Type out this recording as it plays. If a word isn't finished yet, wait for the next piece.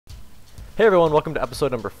Hey everyone, welcome to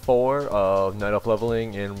episode number 4 of Night Elf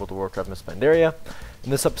Leveling in World of Warcraft Mists of Pandaria. In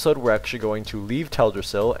this episode, we're actually going to leave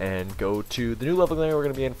Teldrassil and go to the new leveling area we're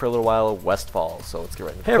going to be in for a little while, Westfall. So let's get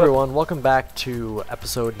right into it. Hey everyone, welcome back to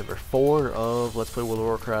episode number 4 of Let's Play World of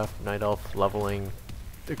Warcraft Night Elf Leveling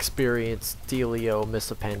Experience Delio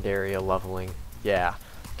Mists of Pandaria Leveling. Yeah.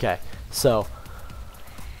 Okay, so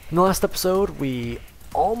in the last episode, we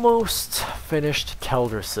almost finished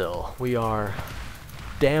Teldrassil. We are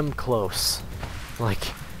damn close.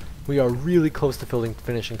 Like, we are really close to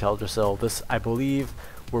finishing Teldrassil. This, I believe,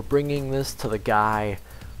 we're bringing this to the guy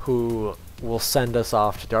who will send us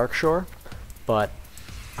off to Darkshore, but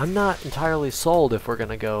I'm not entirely sold if we're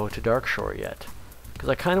gonna go to Darkshore yet, because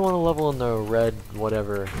I kind of want to level in the red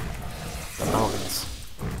whatever, the mountains.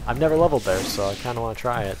 I've never leveled there, so I kind of want to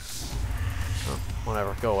try it. Oh,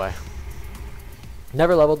 whatever, go away.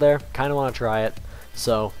 Never leveled there, kind of want to try it,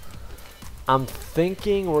 so I'm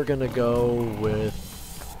thinking we're gonna go with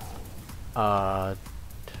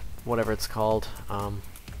whatever it's called.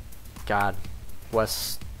 God,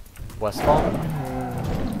 Westfall?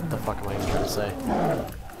 What the fuck am I even trying to say?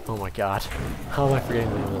 Oh my god. How am I forgetting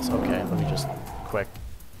the name of this? Okay, let me just quick.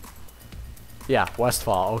 Yeah,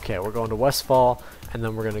 Westfall. Okay, we're going to Westfall, and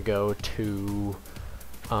then we're gonna go to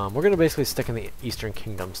we're gonna basically stick in the Eastern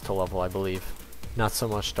Kingdoms to level, I believe. Not so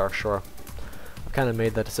much Darkshore. Kind of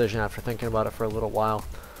made that decision after thinking about it for a little while.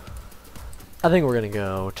 I think we're going to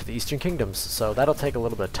go to the Eastern Kingdoms, so that'll take a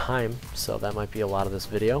little bit of time, so that might be a lot of this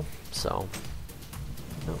video. So,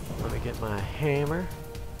 let me get my hammer.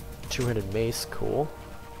 200 mace, cool.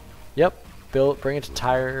 Yep, bring it to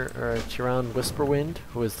Tyrann Whisperwind,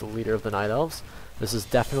 who is the leader of the Night Elves. This is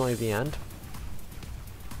definitely the end.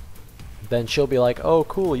 Then she'll be like, oh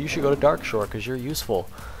cool, you should go to Darkshore because you're useful.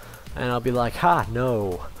 And I'll be like, ha,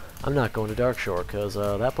 no. I'm not going to Darkshore because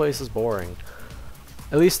that place is boring.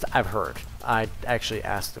 At least I've heard. I actually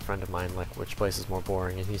asked a friend of mine like which place is more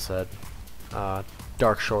boring, and he said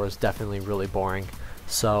Darkshore is definitely really boring.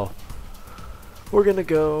 So we're gonna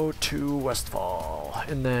go to Westfall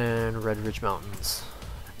and then Red Ridge Mountains.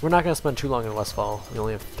 We're not gonna spend too long in Westfall. We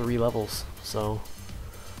only have 3 levels, so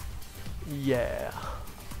yeah.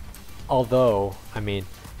 Although, I mean,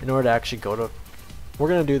 in order to actually go to, we're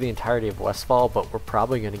going to do the entirety of Westfall, but we're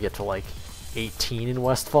probably going to get to like 18 in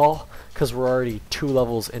Westfall, because we're already 2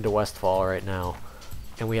 levels into Westfall right now,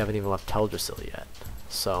 and we haven't even left Teldrassil yet.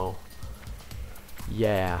 So,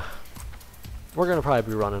 yeah. We're going to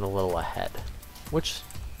probably be running a little ahead, which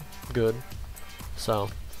is good. So,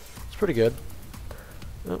 it's pretty good.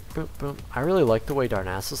 I really like the way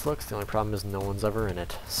Darnassus looks. The only problem is no one's ever in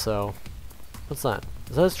it. So, what's that?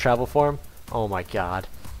 Is that his travel form? Oh my god.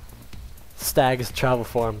 Stag is travel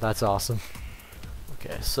form, that's awesome.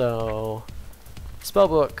 Okay, so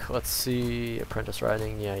spellbook, let's see, apprentice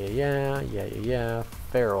riding, yeah.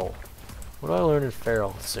 Feral. What do I learn in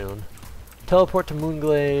Feral soon? Teleport to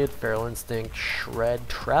Moonglade, Feral Instinct, Shred,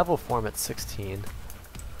 travel form at 16.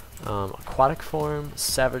 Aquatic form,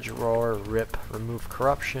 Savage Roar, Rip, Remove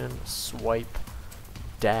Corruption, Swipe,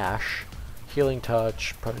 Dash, Healing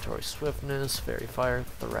Touch, Predatory Swiftness, Fairy Fire,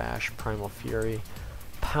 Thrash, Primal Fury,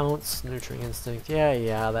 Pounce, Nurturing Instinct,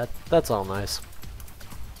 yeah, that's all nice.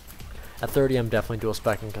 At 30 I'm definitely dual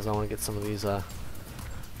specking because I want to get some of these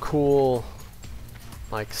cool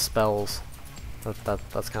like spells.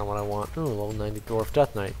 That's kind of what I want. Ooh, level 90 Dwarf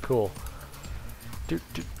Death Knight, cool.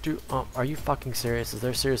 Are you fucking serious? Is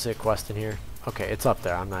there seriously a quest in here? Okay, it's up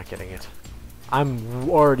there, I'm not getting it. I'm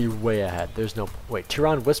already way ahead. There's no, wait,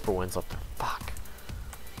 Tyrann Whisperwind's up there, fuck.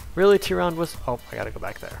 Really, Tyrann oh, I gotta go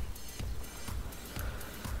back there.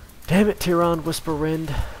 Damn it, Tyrann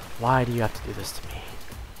Whisperwind. Why do you have to do this to me?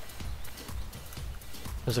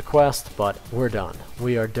 There's a quest, but we're done.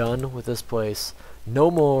 We are done with this place. No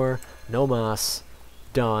more, no mas.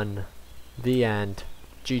 Done. The end.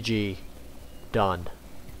 GG. Done.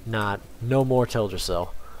 No more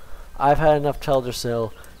Teldrassil. I've had enough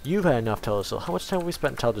Teldrassil. You've had enough Teldrassil. How much time have we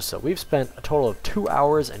spent in Teldrassil? We've spent a total of 2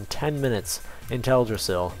 hours and 10 minutes in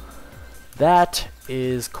Teldrassil. That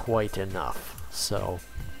is quite enough. So,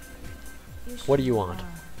 what do you want?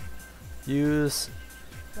 Use.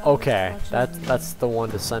 Okay, that's the one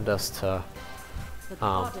to send us to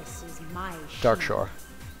Darkshore.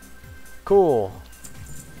 Cool.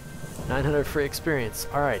 900 free experience.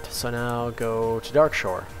 Alright, so now go to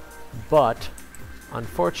Darkshore. But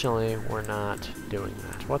unfortunately, we're not doing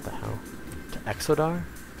that. What the hell? To Exodar?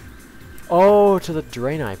 Oh, to the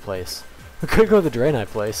Draenei place. We could go to the Draenei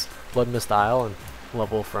place, Blood Mist Isle, and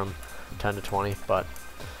level from 10 to 20, but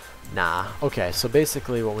nah. Okay, so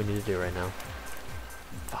basically what we need to do right now.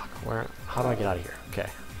 Fuck, how do I get out of here? Okay,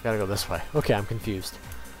 gotta go this way. Okay, I'm confused.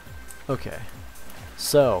 Okay.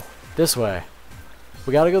 So, this way.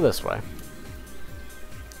 We gotta go this way.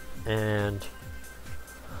 And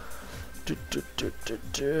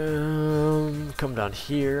come down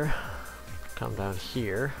here. Come down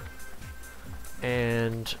here.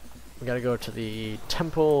 And we gotta go to the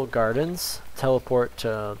temple gardens, teleport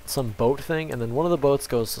to some boat thing, and then one of the boats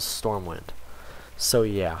goes to Stormwind. So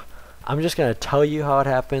yeah, I'm just gonna tell you how it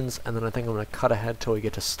happens, and then I think I'm gonna cut ahead till we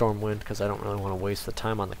get to Stormwind because I don't really want to waste the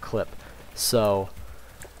time on the clip. So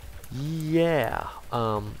yeah,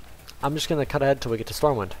 I'm just gonna cut ahead till we get to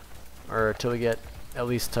Stormwind, or till we get at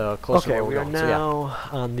least closer to where we're going. Okay, we are now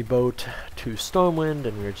on the boat to Stormwind,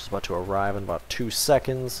 and we're just about to arrive in about 2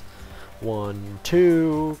 seconds. 1,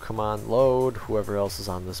 2, come on, load. Whoever else is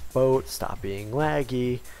on this boat, stop being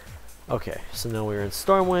laggy. Okay, so now we're in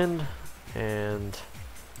Stormwind, and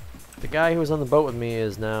the guy who was on the boat with me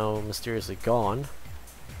is now mysteriously gone.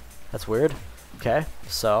 That's weird. Okay,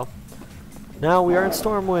 so now we are in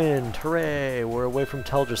Stormwind. Hooray! We're away from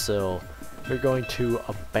Teldrassil. We're going to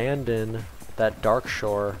abandon that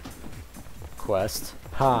Darkshore quest.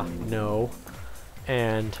 Ha, no.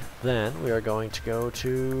 And then we are going to go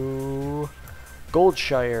to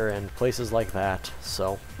Goldshire and places like that.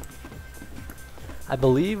 So I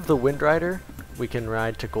believe the Windrider we can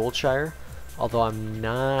ride to Goldshire, although I'm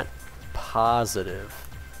not positive.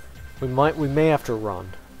 We may have to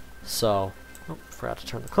run. So oh, forgot to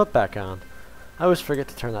turn the clip back on. I always forget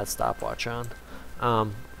to turn that stopwatch on.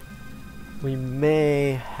 We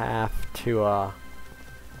may have to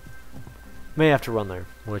run there,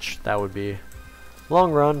 which that would be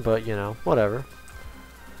long run, but you know, whatever.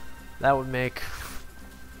 That would make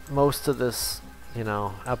most of this, you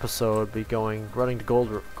know, episode be running to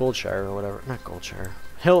Goldshire or whatever. Not Goldshire.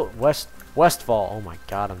 Westfall. Oh my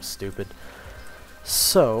god, I'm stupid.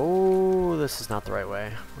 So this is not the right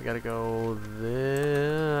way. We gotta go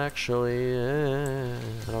there. Actually, I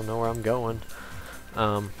don't know where I'm going.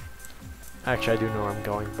 Actually, I do know where I'm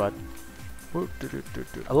going, but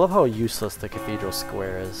I love how useless the Cathedral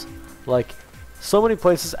Square is. Like, so many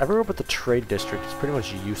places, everywhere but the Trade District is pretty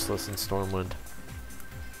much useless in Stormwind.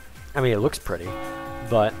 I mean, it looks pretty,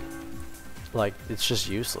 but, like, it's just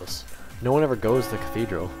useless. No one ever goes to the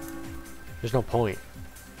Cathedral. There's no point.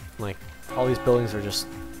 Like, all these buildings are just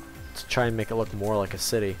to try and make it look more like a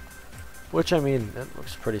city. Which, I mean, it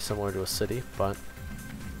looks pretty similar to a city, but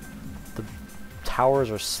the towers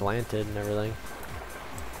are slanted and everything.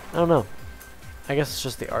 I don't know. I guess it's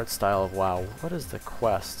just the art style of WoW. What is the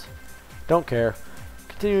quest? Don't care.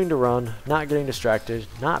 Continuing to run, not getting distracted,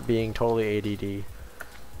 not being totally ADD.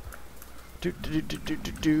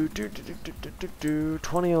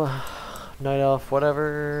 20 night elf,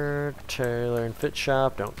 whatever. Tailor and fit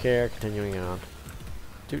shop, don't care. Continuing on.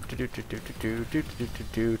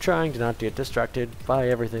 Trying to not get distracted by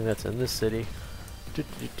everything that's in this city.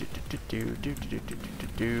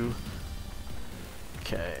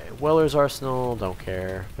 Okay, Weller's Arsenal, don't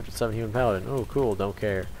care. 57 Human Paladin, oh cool, don't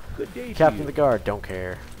care. Good day. Captain of the Guard, don't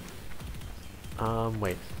care.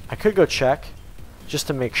 Wait, I could go check just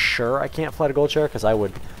to make sure I can't fly to Goldshire, because I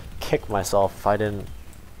would kick myself if I didn't,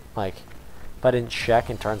 like, if I didn't check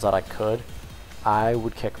and turns out I could. I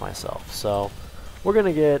would kick myself. So we're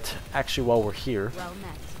gonna get, actually while we're here,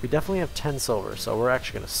 we definitely have 10 silver, so we're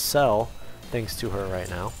actually gonna sell things to her right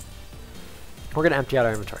now. We're gonna empty out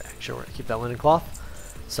our inventory. Actually, we're gonna keep that linen cloth,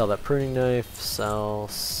 sell that pruning knife, sell.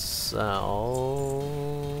 This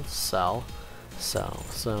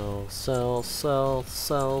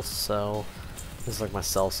is like my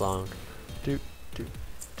sell song.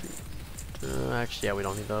 Actually, yeah, we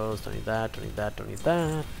don't need those. Don't need that. Don't need that. Don't need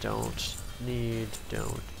that. Don't need.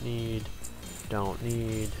 Don't need. Don't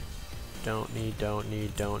need. Don't need. Don't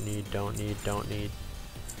need. Don't need. Don't need. Don't need.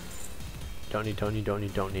 Don't need. Don't need. Don't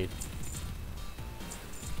need. Don't need.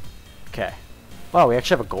 Okay. Wow, we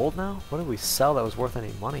actually have a gold now? What did we sell that was worth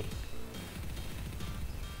any money?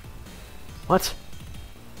 What?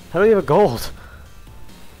 How do we have a gold?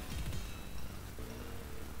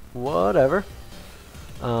 Whatever.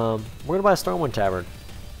 We're gonna buy a Stormwind Tavern.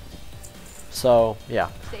 So, yeah.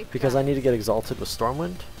 Because I need to get exalted with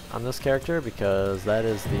Stormwind on this character, because that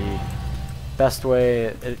is the best way.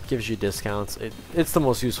 It gives you discounts. It's the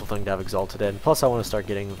most useful thing to have exalted in. Plus I want to start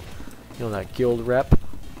getting, you know, that guild rep.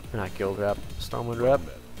 Not guild rep, Stormwind rep.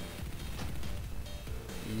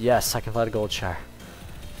 Yes, I can fly to Goldshire.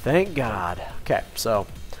 Thank God. Okay, so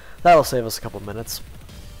that'll save us a couple minutes.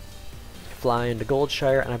 Fly into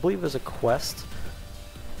Goldshire, and I believe there's a quest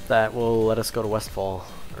that will let us go to Westfall,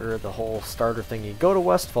 or the whole starter thingy. Go to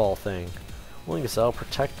Westfall thing. Willing to sell,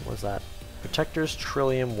 protect, what is that? Protector's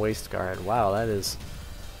Trillium Waste Guard. Wow, that is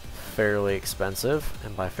fairly expensive,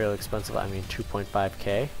 and by fairly expensive I mean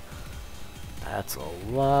 2.5k. That's a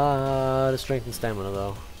lot of strength and stamina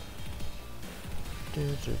though.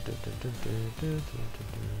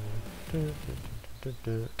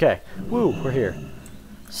 Okay, woo, we're here.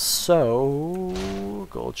 So,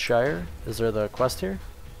 Goldshire, is there the quest here?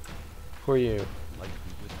 Who are you?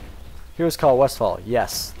 Here's called Westfall.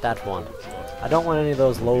 Yes, that one. I don't want any of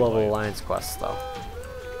those low-level alliance quests though.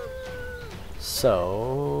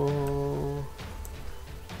 So,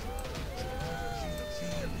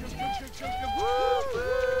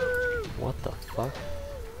 what the fuck?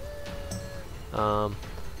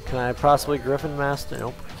 Can I possibly Griffin Master?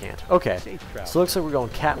 Nope, I can't. Okay, so it looks like we're going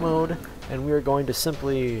cat mode, and we are going to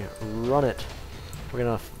simply run it. We're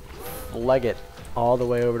gonna leg it all the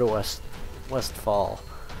way over to Westfall.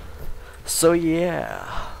 So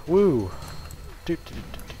yeah, woo.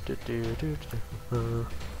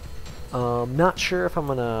 Not sure if I'm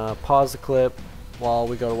gonna pause the clip while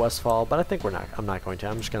we go to Westfall, but I think we're not. I'm not going to.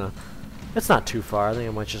 I'm just gonna. It's not too far. I think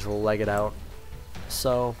I might just leg it out.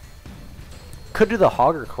 So. Could do the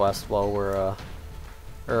Hogger quest while we're,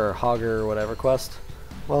 or Hogger whatever quest,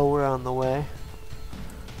 while we're on the way.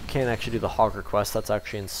 Can't actually do the Hogger quest, that's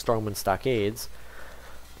actually in Stormwind Stockades.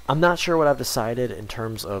 I'm not sure what I've decided in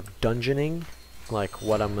terms of dungeoning, like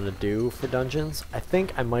what I'm gonna do for dungeons. I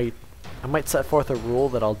think I might set forth a rule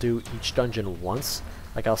that I'll do each dungeon once.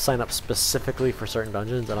 Like I'll sign up specifically for certain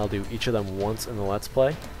dungeons and I'll do each of them once in the Let's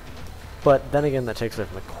Play. But then again, that takes away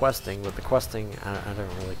from the questing. With the questing, I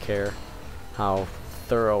don't really care how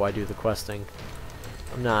thorough I do the questing.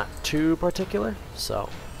 I'm not too particular, so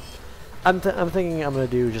I'm thinking I'm gonna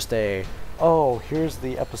do just a here's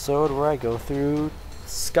the episode where I go through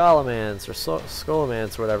Skolamance or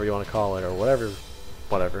Skolamance or whatever you want to call it, or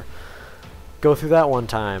whatever. Go through that one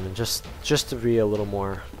time, and just to be a little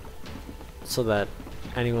more, so that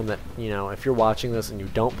anyone that, you know, if you're watching this and you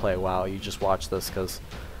don't play WoW, you just watch this because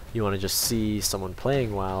you want to just see someone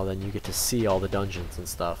playing WoW, then you get to see all the dungeons and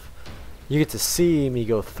stuff. You get to see me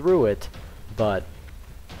go through it, but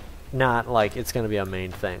not like it's going to be a main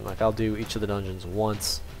thing. Like, I'll do each of the dungeons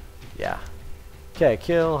once. Yeah. Okay,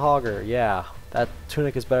 kill Hogger. Yeah. That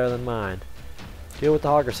tunic is better than mine. Deal with the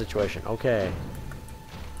Hogger situation. Okay.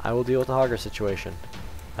 I will deal with the Hogger situation.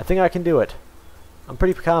 I think I can do it. I'm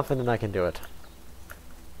pretty confident I can do it.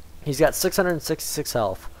 He's got 666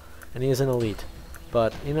 health, and he is an elite.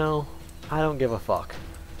 But, you know, I don't give a fuck.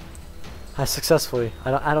 I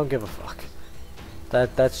don't give a fuck.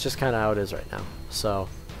 That's just kind of how it is right now. So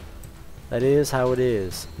that is how it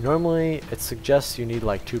is. Normally it suggests you need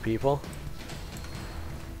like 2 people.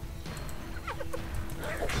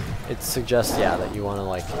 It suggests, yeah, that you want to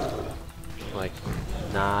like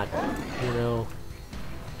not, you know,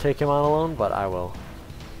 take him on alone, but I will.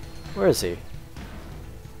 Where is he?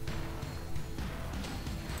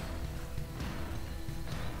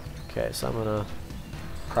 Okay, so I'm gonna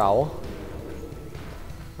prowl.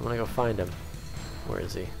 I'm gonna go find him. Where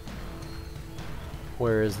is he?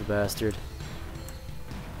 Where is the bastard?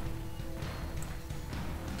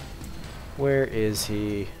 Where is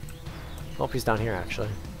he? Oh, he's down here actually.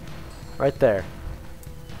 Right there.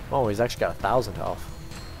 Oh, he's actually got 1,000 health.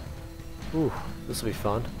 Ooh, this will be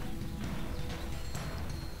fun.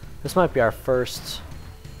 This might be our first,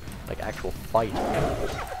 like, actual fight.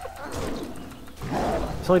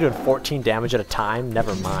 He's only doing 14 damage at a time?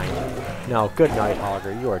 Never mind. No, good night,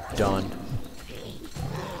 Hogger. You are done.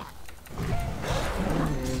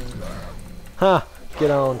 Ha!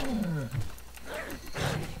 Get owned.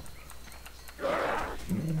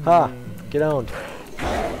 Ha! Get owned.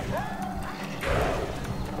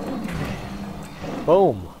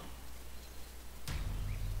 Boom!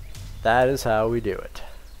 That is how we do it.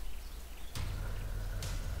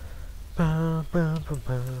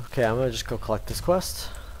 Okay, I'm gonna just go collect this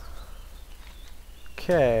quest.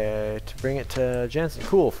 Okay, to bring it to Jansen.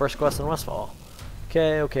 Cool, first quest in Westfall.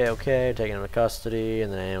 Okay, taking him to custody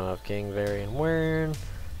in the name of King Varian Wern.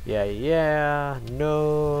 Yeah,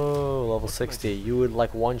 no, level 60. You would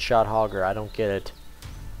like one-shot Hogger, I don't get it.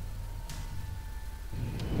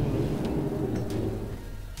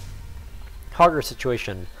 Hogger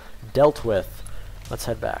situation dealt with. Let's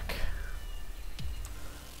head back.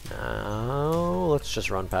 Now, let's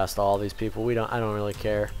just run past all these people. I don't really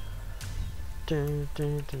care. Get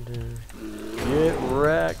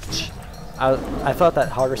wrecked. I thought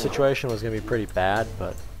that Hogger situation was gonna be pretty bad,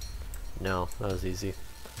 but no, that was easy.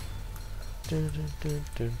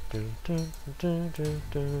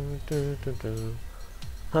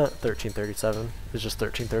 1337. It's just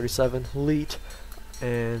 1337. Leet.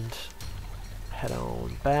 And head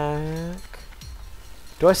on back.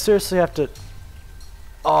 Do I seriously have to...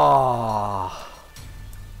 Oh.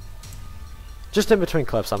 Just in between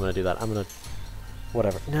clips, I'm gonna do that. I'm gonna,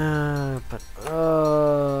 whatever. No, but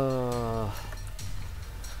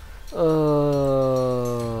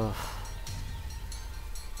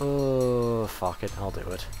fuck it. I'll do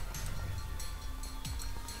it.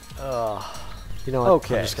 You know what?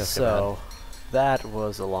 Okay, so that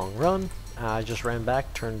was a long run. I just ran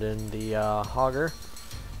back, turned in the Hogger.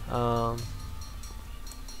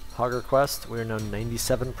 Hogger quest. We are now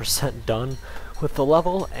 97% done with the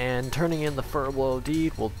level, and turning in the Furbelow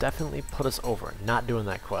Deed will definitely put us over. Not doing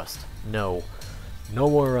that quest. No. No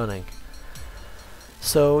more running.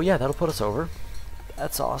 So yeah, that'll put us over.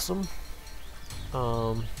 That's awesome.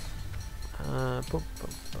 Anyone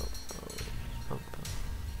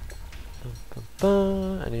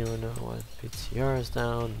know why the PTR is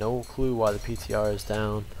down? No clue why the PTR is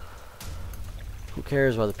down. Who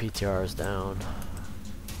cares why the PTR is down?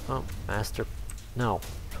 Oh, master. No.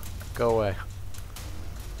 Go away.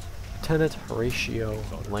 Tenant Horatio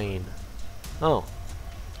Lane. Oh.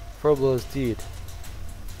 Furblow's Deed.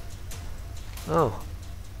 Oh.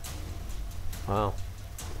 Wow.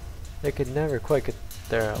 They could never quite get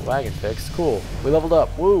their wagon fixed. Cool. We leveled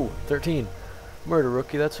up. Woo! 13. Murder,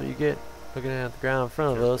 rookie. That's what you get. Looking at the ground in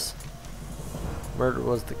front of us. Murder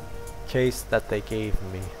was the case that they gave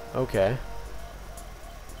me. Okay.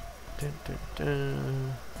 Dun, dun,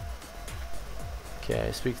 dun.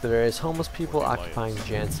 Okay, speak to the various homeless people occupying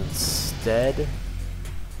Jansen's stead.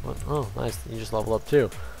 What? Oh, nice. You just leveled up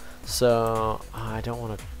too. So, I don't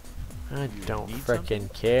want to... I don't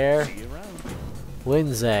frickin' care.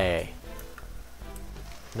 Lindsay.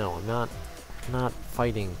 No, I'm not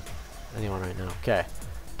fighting anyone right now. Okay.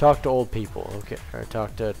 Talk to old people. Okay. Or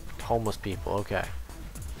talk to homeless people. Okay.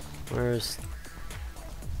 Where's...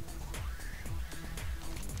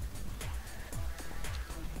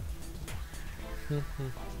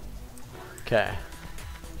 Okay.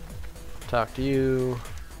 Talk to you.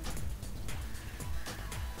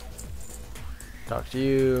 Talk to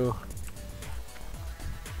you.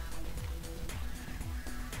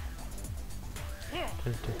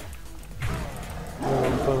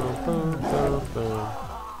 Boom, boom, boom, boom, boom.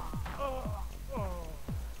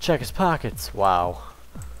 Check his pockets. Wow.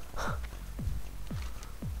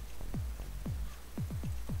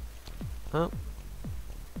 Oh.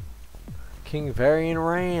 King Varian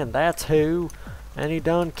Rand, that's who. And he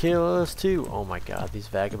done kill us too. Oh my god, these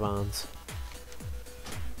vagabonds.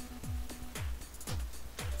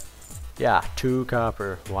 Yeah, 2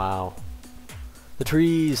 copper. Wow. The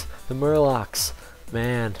trees, the murlocs.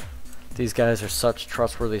 Man, these guys are such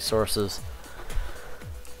trustworthy sources.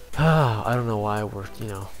 I don't know why we're, you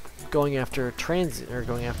know, going after transit, or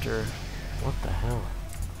going after, what the hell?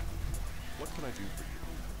 What can I do for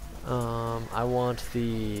you? I want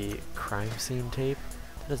the crime scene tape.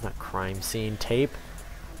 That is not crime scene tape.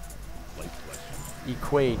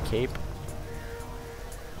 Equade cape.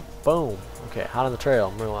 Boom. Okay, hot on the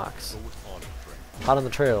trail, murlocs. Hot on the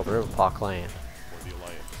trail, the Riverpaw clan.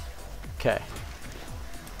 Okay.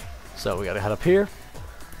 So we gotta head up here.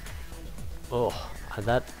 Oh, I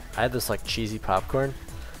had this like cheesy popcorn.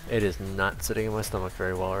 It is not sitting in my stomach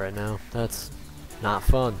very well right now. That's not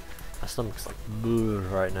fun. My stomach's like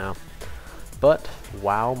moved right now. But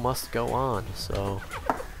WoW must go on. So,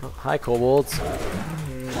 oh, hi kobolds.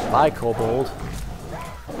 Bye kobold.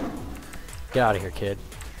 Get out of here, kid.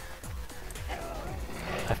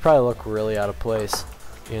 I probably look really out of place,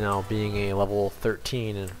 you know, being a level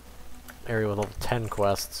 13 in an area with level 10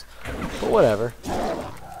 quests. But whatever.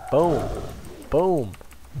 Boom. Boom.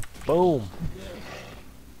 Boom.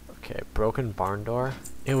 Okay, broken barn door.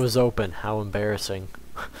 It was open. How embarrassing.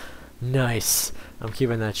 Nice. I'm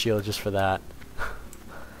keeping that shield just for that.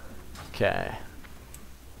 Okay.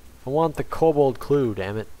 I want the kobold clue,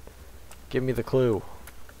 damn it. Give me the clue.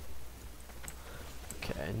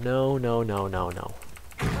 Okay, no, no, no, no, no.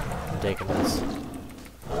 I'm taking this.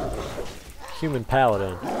 Human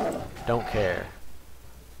paladin. Don't care.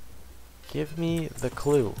 Give me the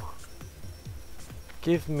clue.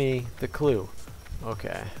 Give me the clue.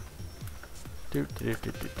 Okay. Do do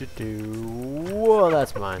do do do do. Whoa,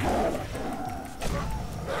 that's mine.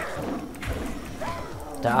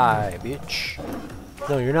 Die, bitch.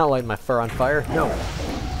 No, you're not lighting my fur on fire. No.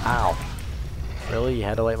 Ow. Really? You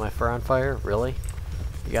had to light my fur on fire? Really?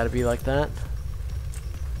 You gotta be like that?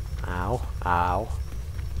 Ow. Ow.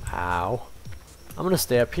 Ow. I'm gonna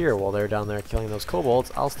stay up here while they're down there killing those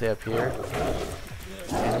kobolds. I'll stay up here.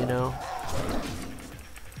 And, you know,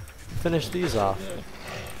 finish these off.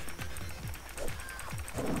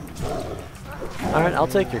 Alright, I'll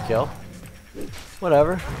take your kill.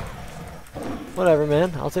 Whatever. Whatever,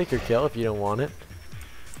 man. I'll take your kill if you don't want it.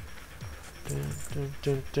 Dun,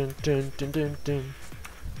 dun, dun, dun, dun, dun, dun.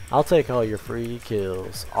 I'll take all your free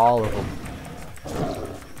kills. All of them.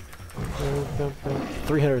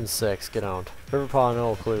 306. Get owned. Riverpaw,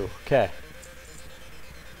 no clue. Okay.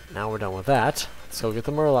 Now we're done with that. Let's go get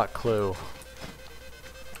the Murloc clue.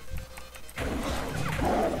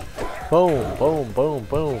 Boom, boom, boom,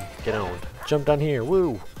 boom. Get owned. Jump down here.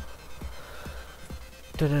 Woo.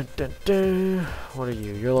 Dun, dun, dun, dun. What are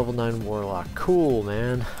you? You're level 9 Warlock. Cool,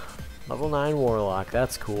 man. Level 9 Warlock.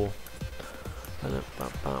 That's cool.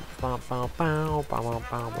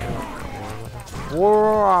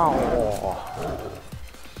 Whoa.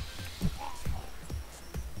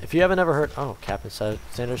 If you haven't ever heard, oh, Captain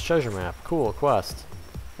Sanders treasure map, cool quest.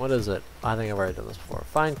 What is it? I think I've already done this before.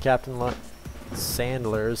 Find Captain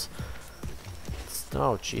Sandler's.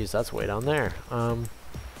 Oh, jeez, that's way down there.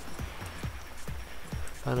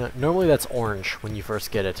 Normally that's orange when you first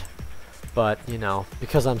get it, but you know,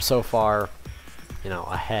 because I'm so far, you know,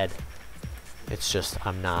 ahead. It's just,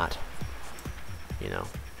 I'm not, you know,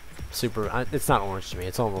 super, it's not orange to me,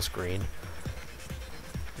 it's almost green.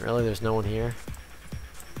 Really, there's no one here?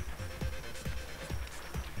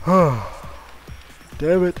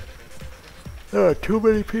 Damn it. There are too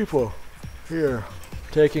many people here.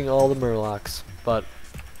 Taking all the Murlocs, but,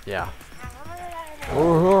 yeah.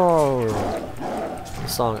 The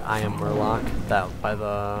song I Am Murloc, that by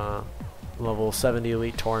the level 70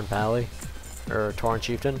 elite Tauren Pally, or Tauren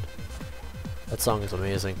Chieftain. That song is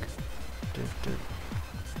amazing.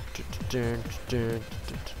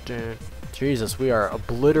 Jesus, we are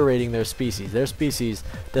obliterating their species. Their species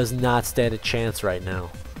does not stand a chance right now.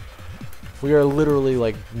 We are literally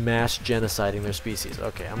like mass genociding their species.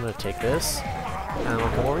 Okay, I'm gonna take this, and I'm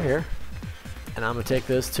gonna come over here, and I'm gonna take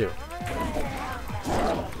this too.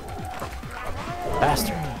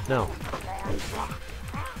 Bastard, no.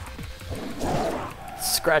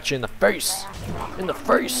 Scratch you in the face! In the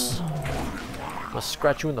face! I'm gonna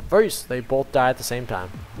scratch you in the face. They both die at the same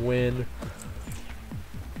time. Win.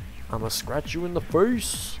 I'm gonna scratch you in the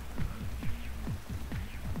face.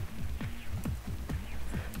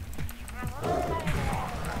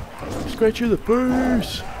 Scratch you in the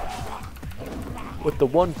face. With the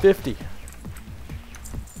 150.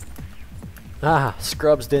 Ah,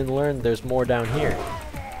 scrubs didn't learn there's more down here.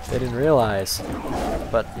 They didn't realize.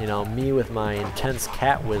 But, you know, me with my intense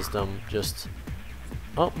cat wisdom just...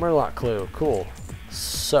 Oh, Murloc clue. Cool.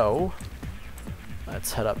 So,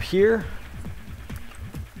 let's head up here.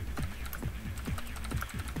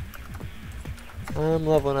 I'm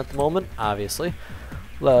leveling at the moment, obviously.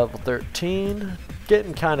 Level 13.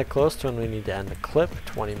 Getting kind of close to when we need to end the clip.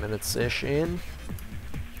 20 minutes-ish in.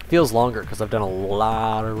 Feels longer because I've done a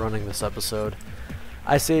lot of running this episode.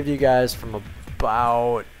 I saved you guys from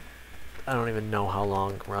about... I don't even know how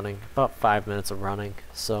long running. About 5 minutes of running.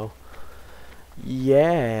 So,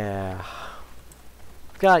 yeah.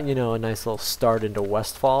 Got, you know, a nice little start into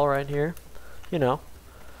Westfall right here. You know.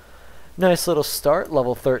 Nice little start.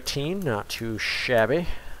 Level 13. Not too shabby.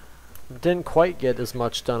 Didn't quite get as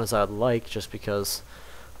much done as I'd like just because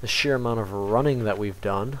the sheer amount of running that we've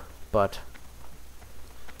done. But,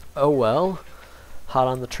 oh well. Hot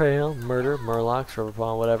on the trail. Murder. Murlocs.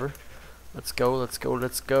 Riverpaw. Whatever. Let's go. Let's go.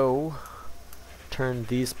 Let's go. Turn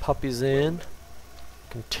these puppies in.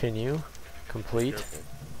 Continue. Complete.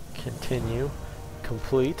 Continue.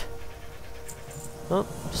 Complete. Oh,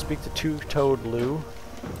 speak to Two-Toed Lou.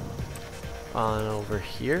 On over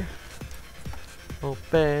here.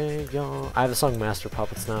 Obey your... I have the song Master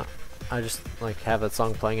Puppets now. I just like have that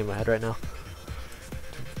song playing in my head right now.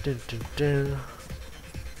 Dun, dun, dun, dun.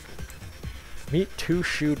 Meet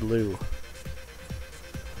Two-Shoed Lou.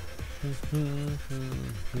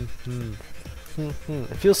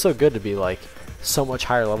 It feels so good to be like so much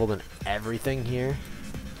higher level than everything here.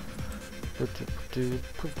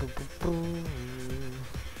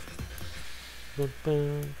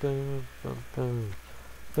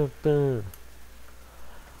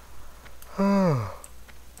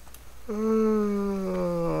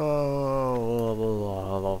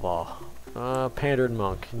 Pandered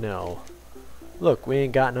monk, no. Look, we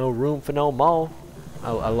ain't got no room for no more.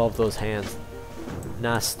 I love those hands.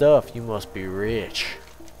 Nice stuff, you must be rich.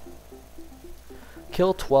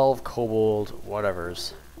 Kill 12 kobold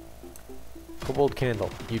whatevers. Kobold candle,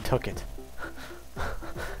 you took it.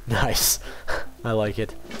 Nice. I like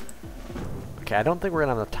it. Okay, I don't think we're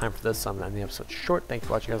gonna have enough time for this, so I'm gonna end the episode short. Thanks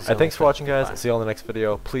for watching, guys. Thanks for watching, guys. I'll see you all in the next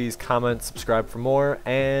video. Please comment, subscribe for more,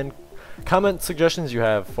 and comment suggestions you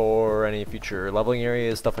have for any future leveling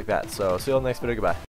areas, stuff like that. So, see you all in the next video. Goodbye.